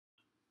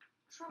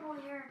trouble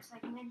here. It's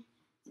like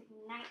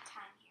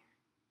nighttime here.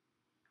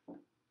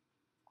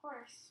 Of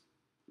course,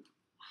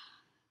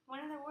 one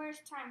of the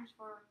worst times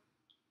for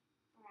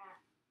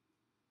rats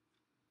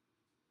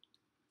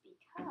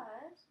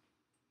because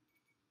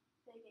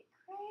they get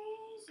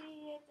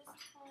crazy at this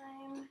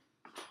time.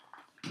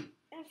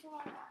 And for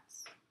my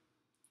rats,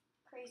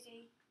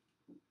 crazy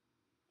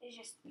is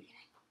just the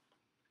beginning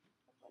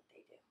of what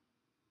they do.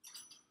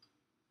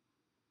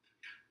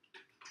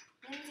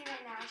 Lindsay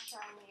right now is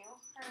showing you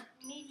her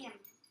medium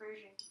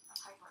version of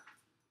Hyper.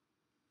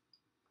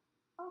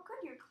 Oh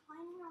good, you're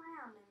climbing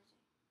around, Lindsay.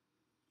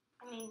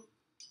 I mean,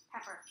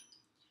 Pepper.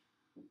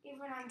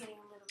 Even I'm getting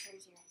a little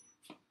crazy right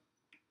now.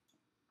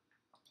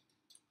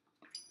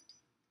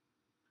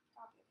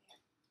 I'll be over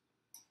here.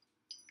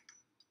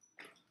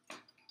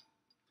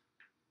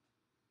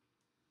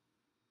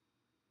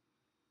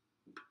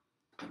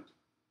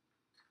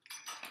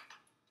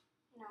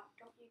 No,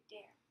 don't you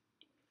dare.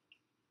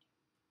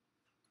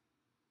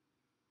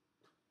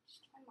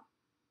 Just climb up.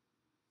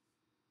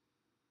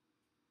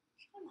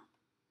 Climb up.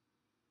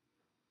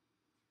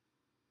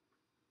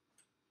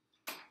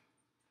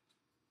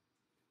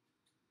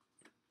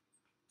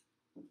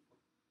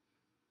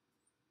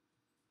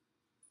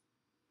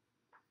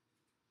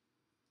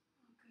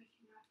 Oh good,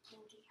 you're not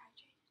getting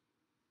dehydrated.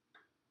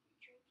 You're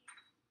drinking.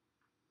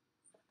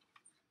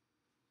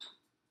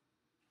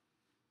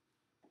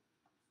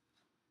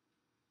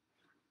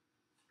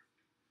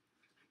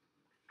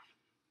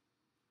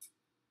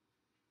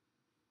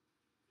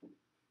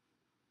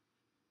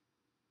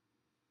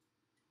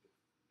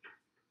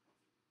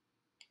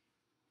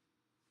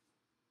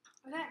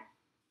 Okay.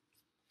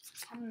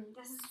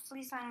 This is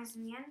Fleece Liners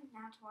in the end.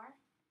 Now Tor.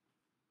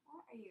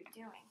 What are you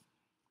doing?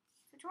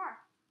 So Tor.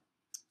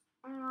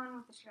 On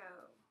with the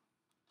show.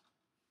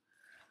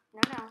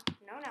 No.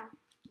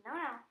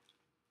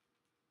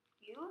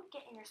 You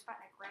get in your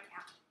Sputnik right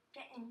now.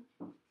 Get in.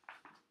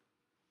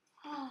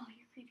 Oh,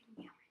 you're creeping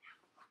me out right now.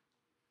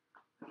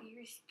 Okay,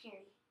 you're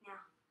scary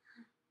now.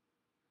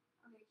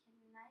 Okay,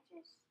 can I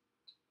just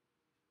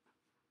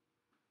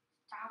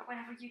stop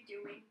whatever you're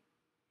doing?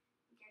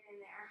 Get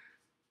in there.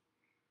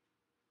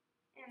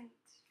 And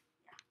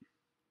yeah.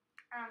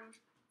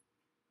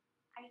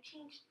 I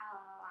changed a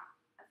lot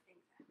of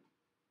things up.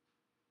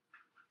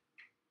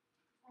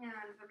 And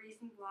the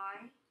reason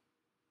why,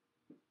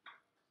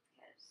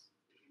 because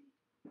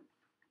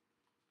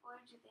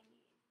what do they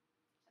need?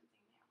 Something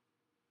new.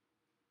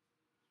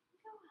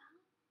 Go out.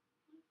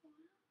 Wanna go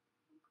out?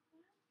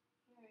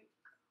 Here you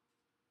go.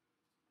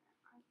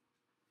 Where are you?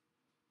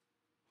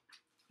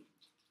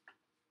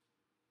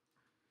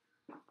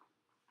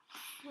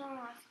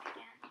 Well, let's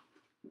begin.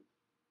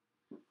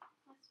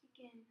 Let's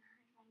begin our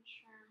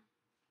adventure.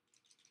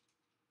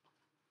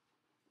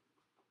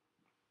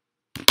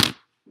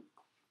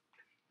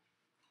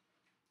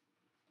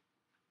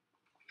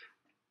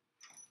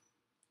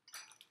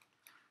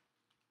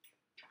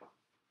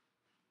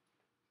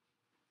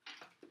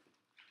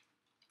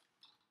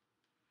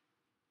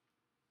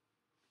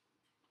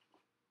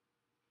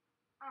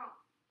 Oh,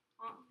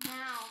 well,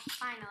 now,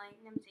 finally,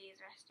 Nimsy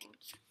is resting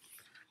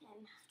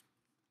in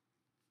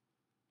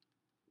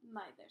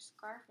their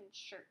scarf and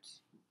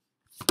shirt.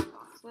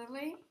 It's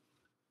literally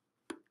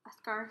a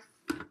scarf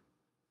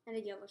and a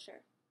yellow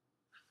shirt.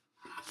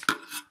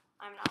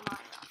 I'm not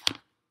lying about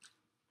that.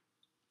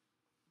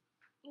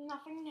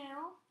 Nothing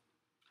new.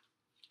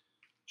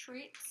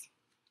 Treats.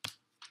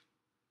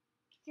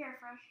 Care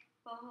fresh.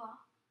 Blah, blah, blah.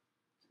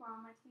 Tomorrow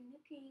I might clean the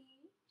cage.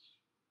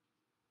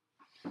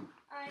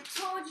 I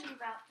told you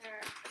about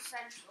their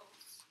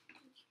essentials.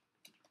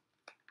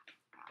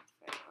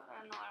 I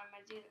don't know what I'm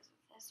going to do with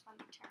this when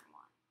they turn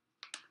 1.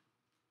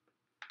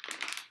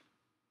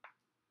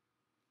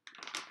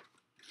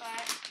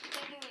 But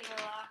they do eat a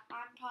lot.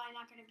 I'm probably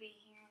not going to be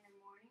here in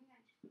the morning.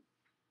 I'm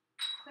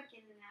quick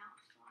in and out.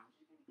 So I'm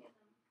just going to give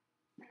them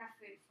enough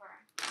food for I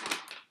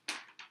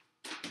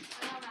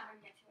know I'm not going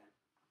to get to it.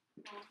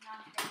 Well,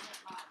 not going to get to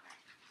it live,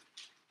 right?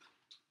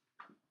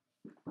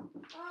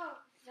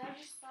 Oh, I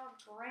just saw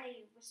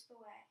gray wisp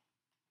away.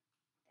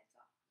 That's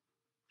all.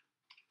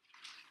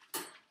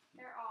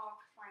 They're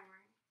all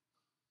clamoring.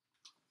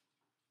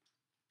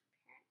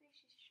 Apparently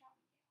she's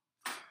showing you.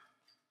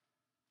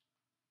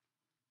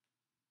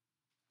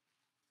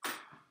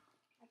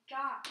 My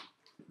God.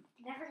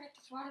 Never get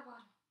this water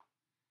bottle.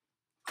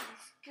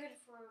 It's good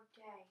for a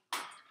day.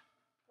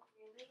 But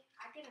really,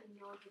 I get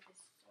annoyed with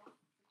this so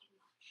freaking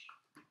much.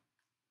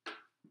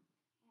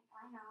 And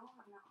I know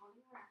I'm not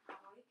holding her out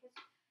probably because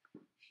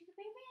she's a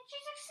baby and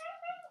she's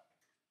escaping.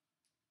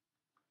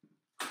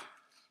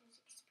 She's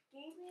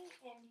escaping,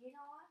 and you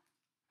know what?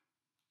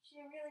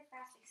 She's a really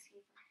fast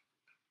escaper.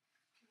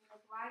 And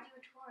like, why do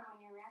a tour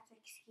when your rat's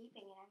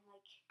escaping? And I'm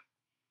like,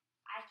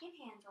 I can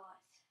handle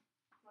it.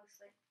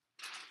 Mostly.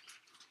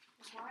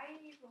 Why are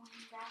you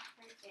going back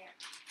right there?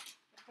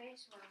 The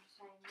place where I'm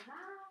saying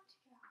not to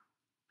go.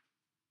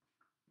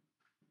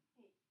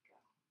 There you go.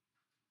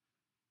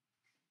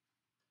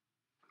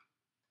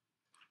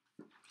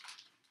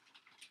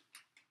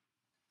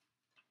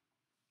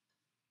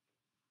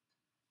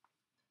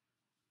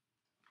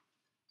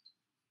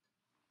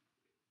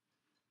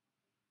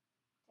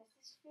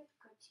 this feel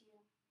good to you?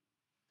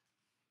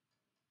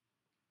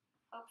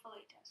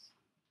 Hopefully it does.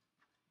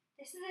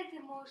 This is like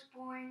the most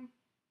boring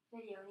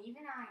video, and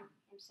even I am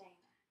saying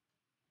that.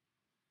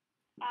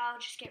 I'll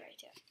just get right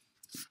to it.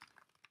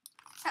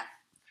 So,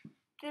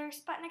 there's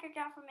Sputnik I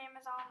got from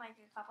Amazon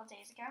like a couple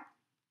days ago.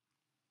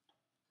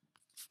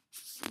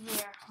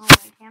 Their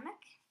homemade hammock,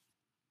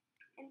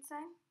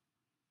 inside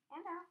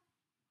and out.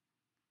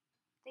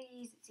 They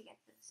use it to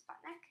get to the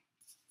Sputnik.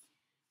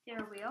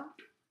 Their wheel,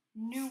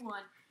 new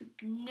one,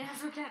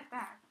 never get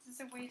back. This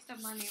is a waste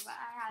of money, but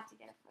I had to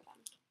get it for them.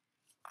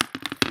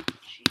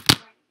 She's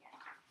going to get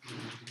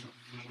it.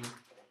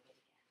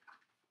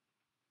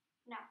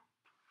 No,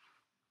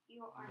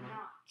 you are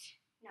not.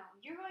 No,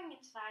 you're going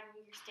inside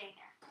and you're staying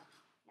there.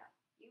 No,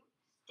 you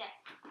stay.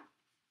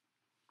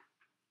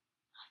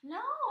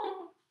 No!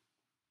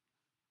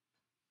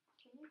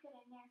 Can you get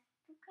in there?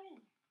 Go get in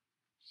there.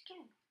 Just get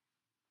in there.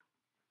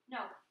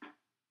 No.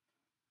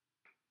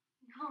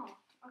 No.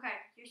 Okay,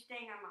 you're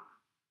staying on Mama.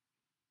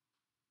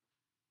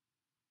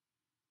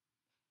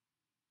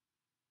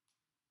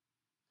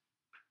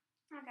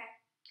 Okay.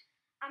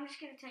 I'm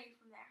just going to tell you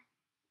from there.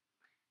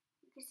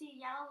 You can see a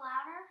yellow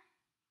ladder.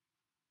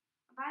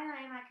 By the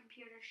way, my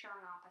computer's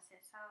showing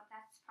opposite, so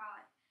that's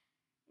probably...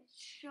 It's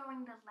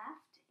showing the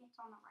left,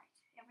 it's on the right.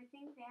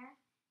 Everything there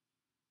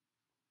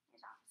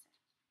is opposite.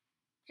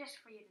 Just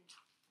for you to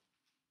know.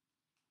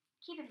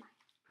 Keep in mind.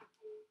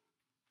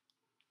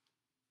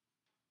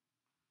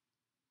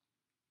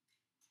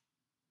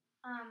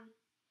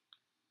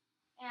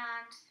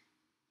 And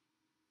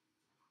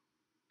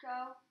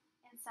go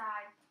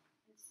inside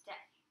and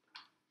stay.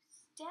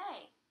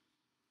 Stay.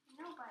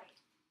 Nobody.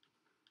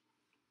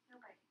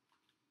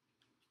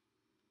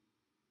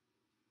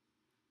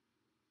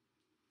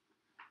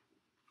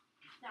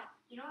 No,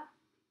 you know what?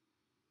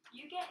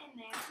 You get in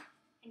there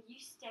and you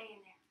stay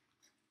in there.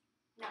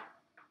 No.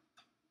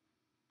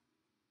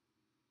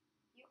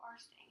 You are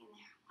staying in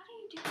there. What are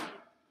you doing?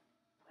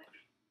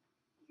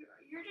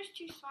 You're just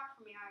too smart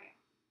for me, are you?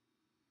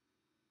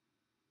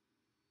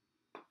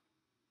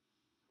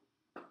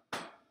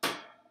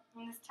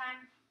 And this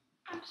time,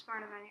 I'm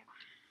smarter than you.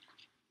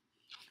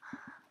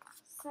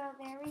 So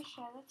there we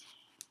show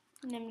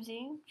the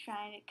Nimsy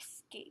trying to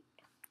escape.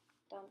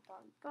 Dun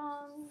dun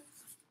dun.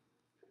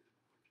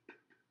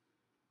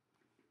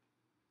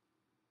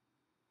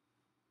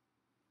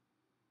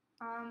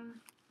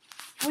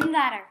 Wooden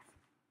ladder.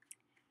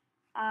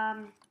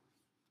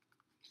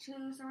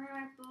 Two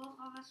ceramic bowls,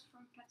 all this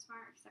from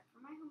PetSmart except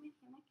for my homemade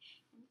hammock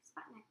and the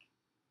Sputnik.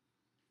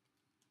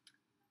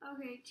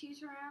 Okay, 2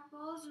 ceramic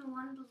bowls and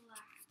 1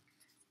 black.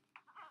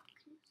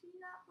 Can you see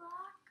that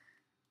black?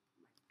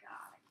 Oh my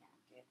god, I can't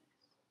do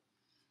this.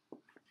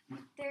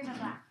 There's a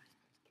black.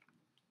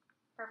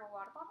 Purple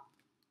water bottle.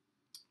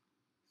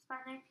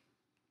 Sputnik.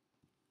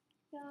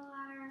 Yellow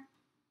ladder.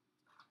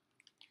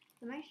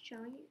 Am I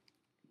showing you?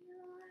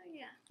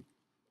 Yeah.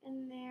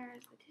 And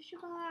there's the tissue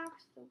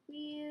box, the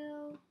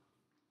wheel,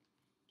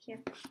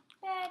 careful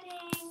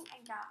bedding. I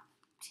got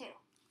 2.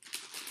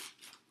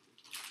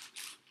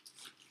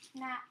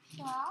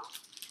 Natural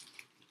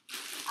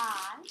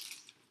eyes,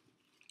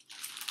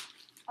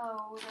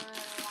 odor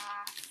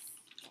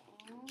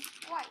lasting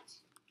white.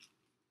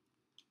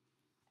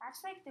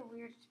 That's like the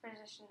weirdest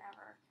position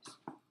ever.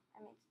 I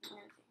mean, it's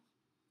nosy.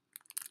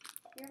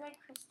 You're like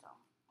Crystal.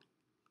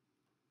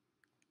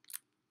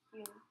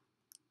 You.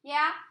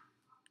 Yeah?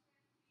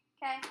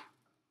 Okay.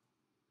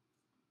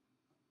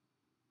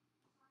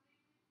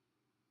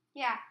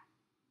 Yeah.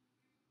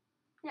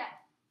 Yeah.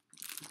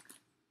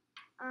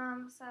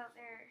 So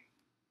they're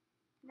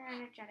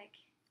energetic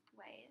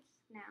ways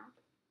now.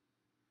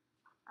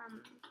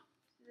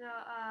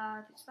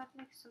 The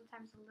Sputnik is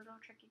sometimes a little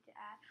tricky to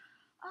add.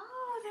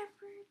 Oh, they're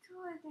bird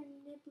toy. They're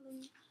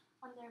nibbling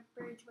on their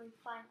bird toy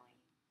finally.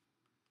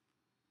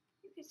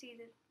 You can see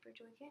the bird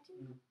toy, can't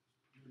you?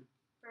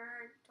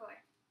 Bird toy.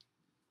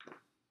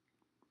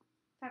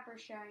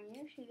 Pepper's showing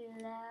you. She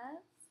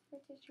loves her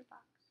tissue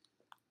box.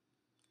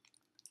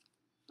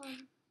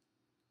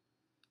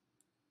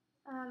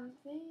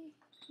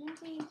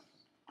 Lindsay,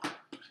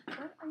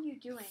 what are you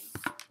doing?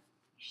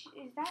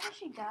 Is that what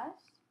she does?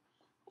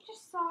 I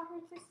just saw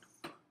her just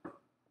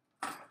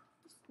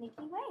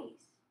sneaky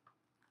ways.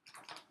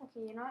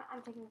 Okay, you know what?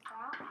 I'm taking this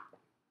out. I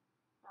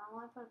don't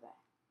want to put it back.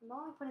 I'm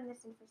only putting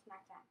this in for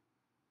snack time.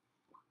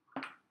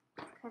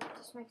 Because it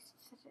just makes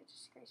such a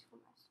disgraceful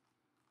mess.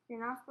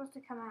 You're not supposed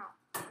to come out.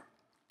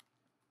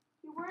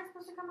 You weren't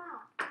supposed to come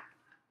out.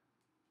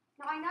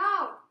 No, I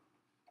know!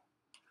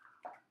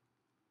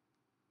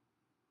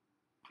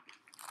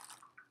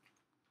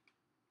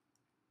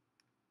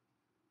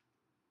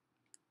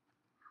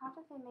 How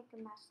did they make a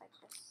mess like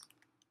this?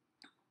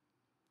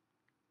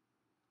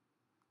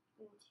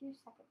 In 2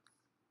 seconds.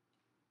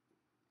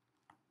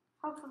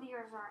 Hopefully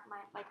yours aren't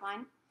like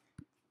mine.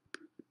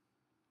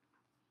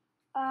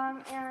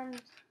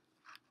 And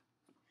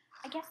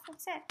I guess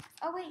that's it.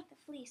 Oh wait, the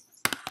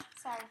fleece.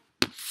 Sorry.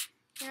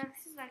 You know,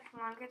 this is like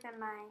longer than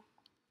my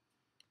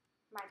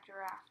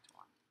giraffe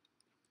one.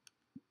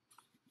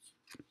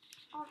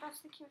 Oh, that's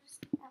the cutest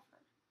thing ever.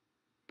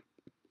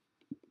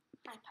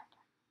 Hi,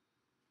 Pepper.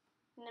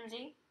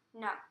 Nimsy?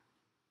 No.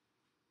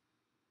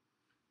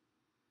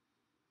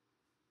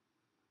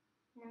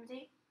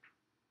 Nimsy?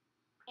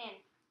 In.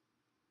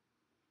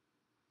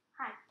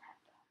 Hi,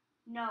 Pepper.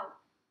 No.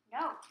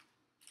 No.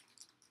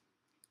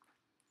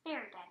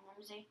 There, Dad,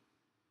 Nimsy.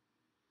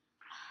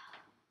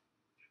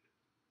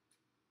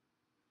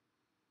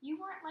 You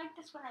weren't like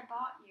this when I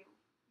bought you.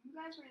 You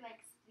guys were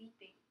like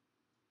sleeping.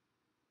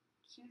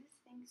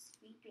 Cutest thing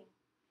sleeping.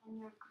 And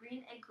your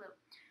green igloo.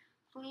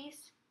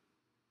 Please,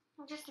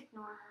 just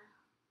ignore her.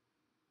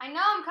 I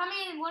know, I'm coming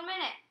in 1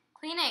 minute.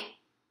 Cleaning.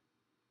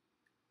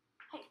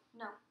 Hey,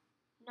 no.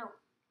 No.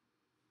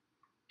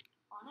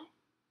 On it?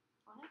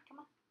 On it? Come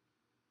on.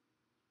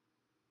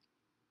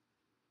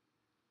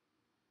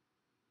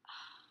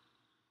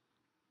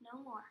 No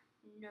more.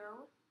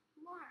 No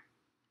more.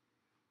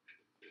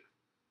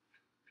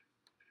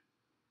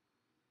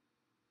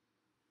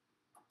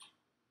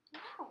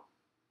 No.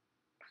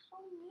 So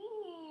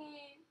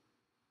mean.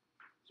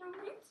 So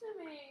mean to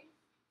me.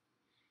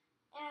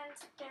 And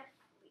their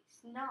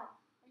fleece. No.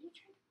 Are you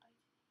trying to bite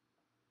me?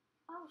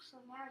 Oh, so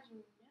now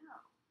you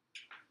know.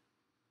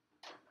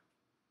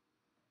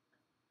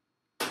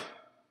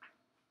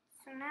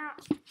 So now,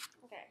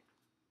 okay.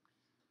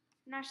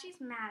 Now she's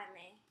mad at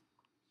me.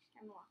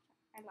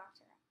 I locked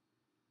her up.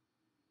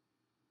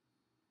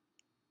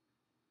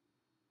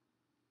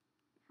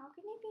 How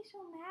can you be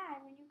so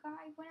mad when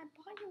I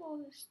bought you all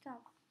this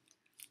stuff?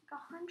 Like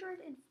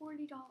 $140.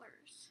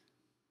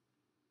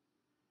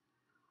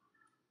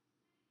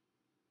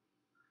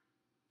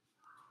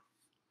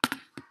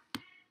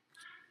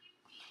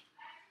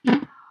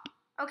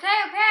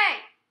 Okay.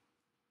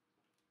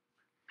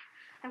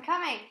 I'm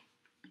coming.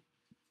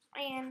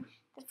 And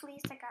the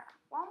fleece I got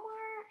at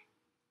Walmart.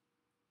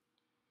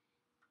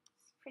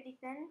 It's pretty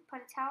thin.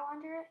 Put a towel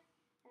under it,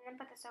 and then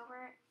put this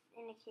over it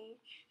in a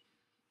cage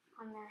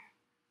on the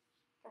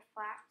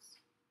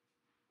flats.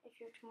 If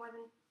you're to more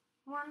than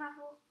one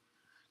level,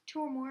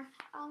 2 or more.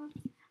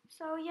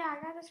 So yeah,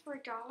 I got this for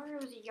 $1.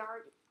 It was a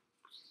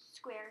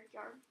square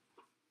yard.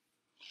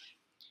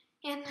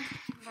 And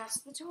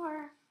that's the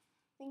tour.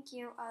 Thank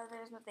you.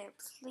 There's my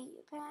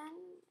playpen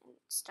and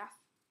stuff.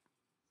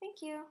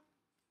 Thank you.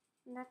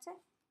 And that's it.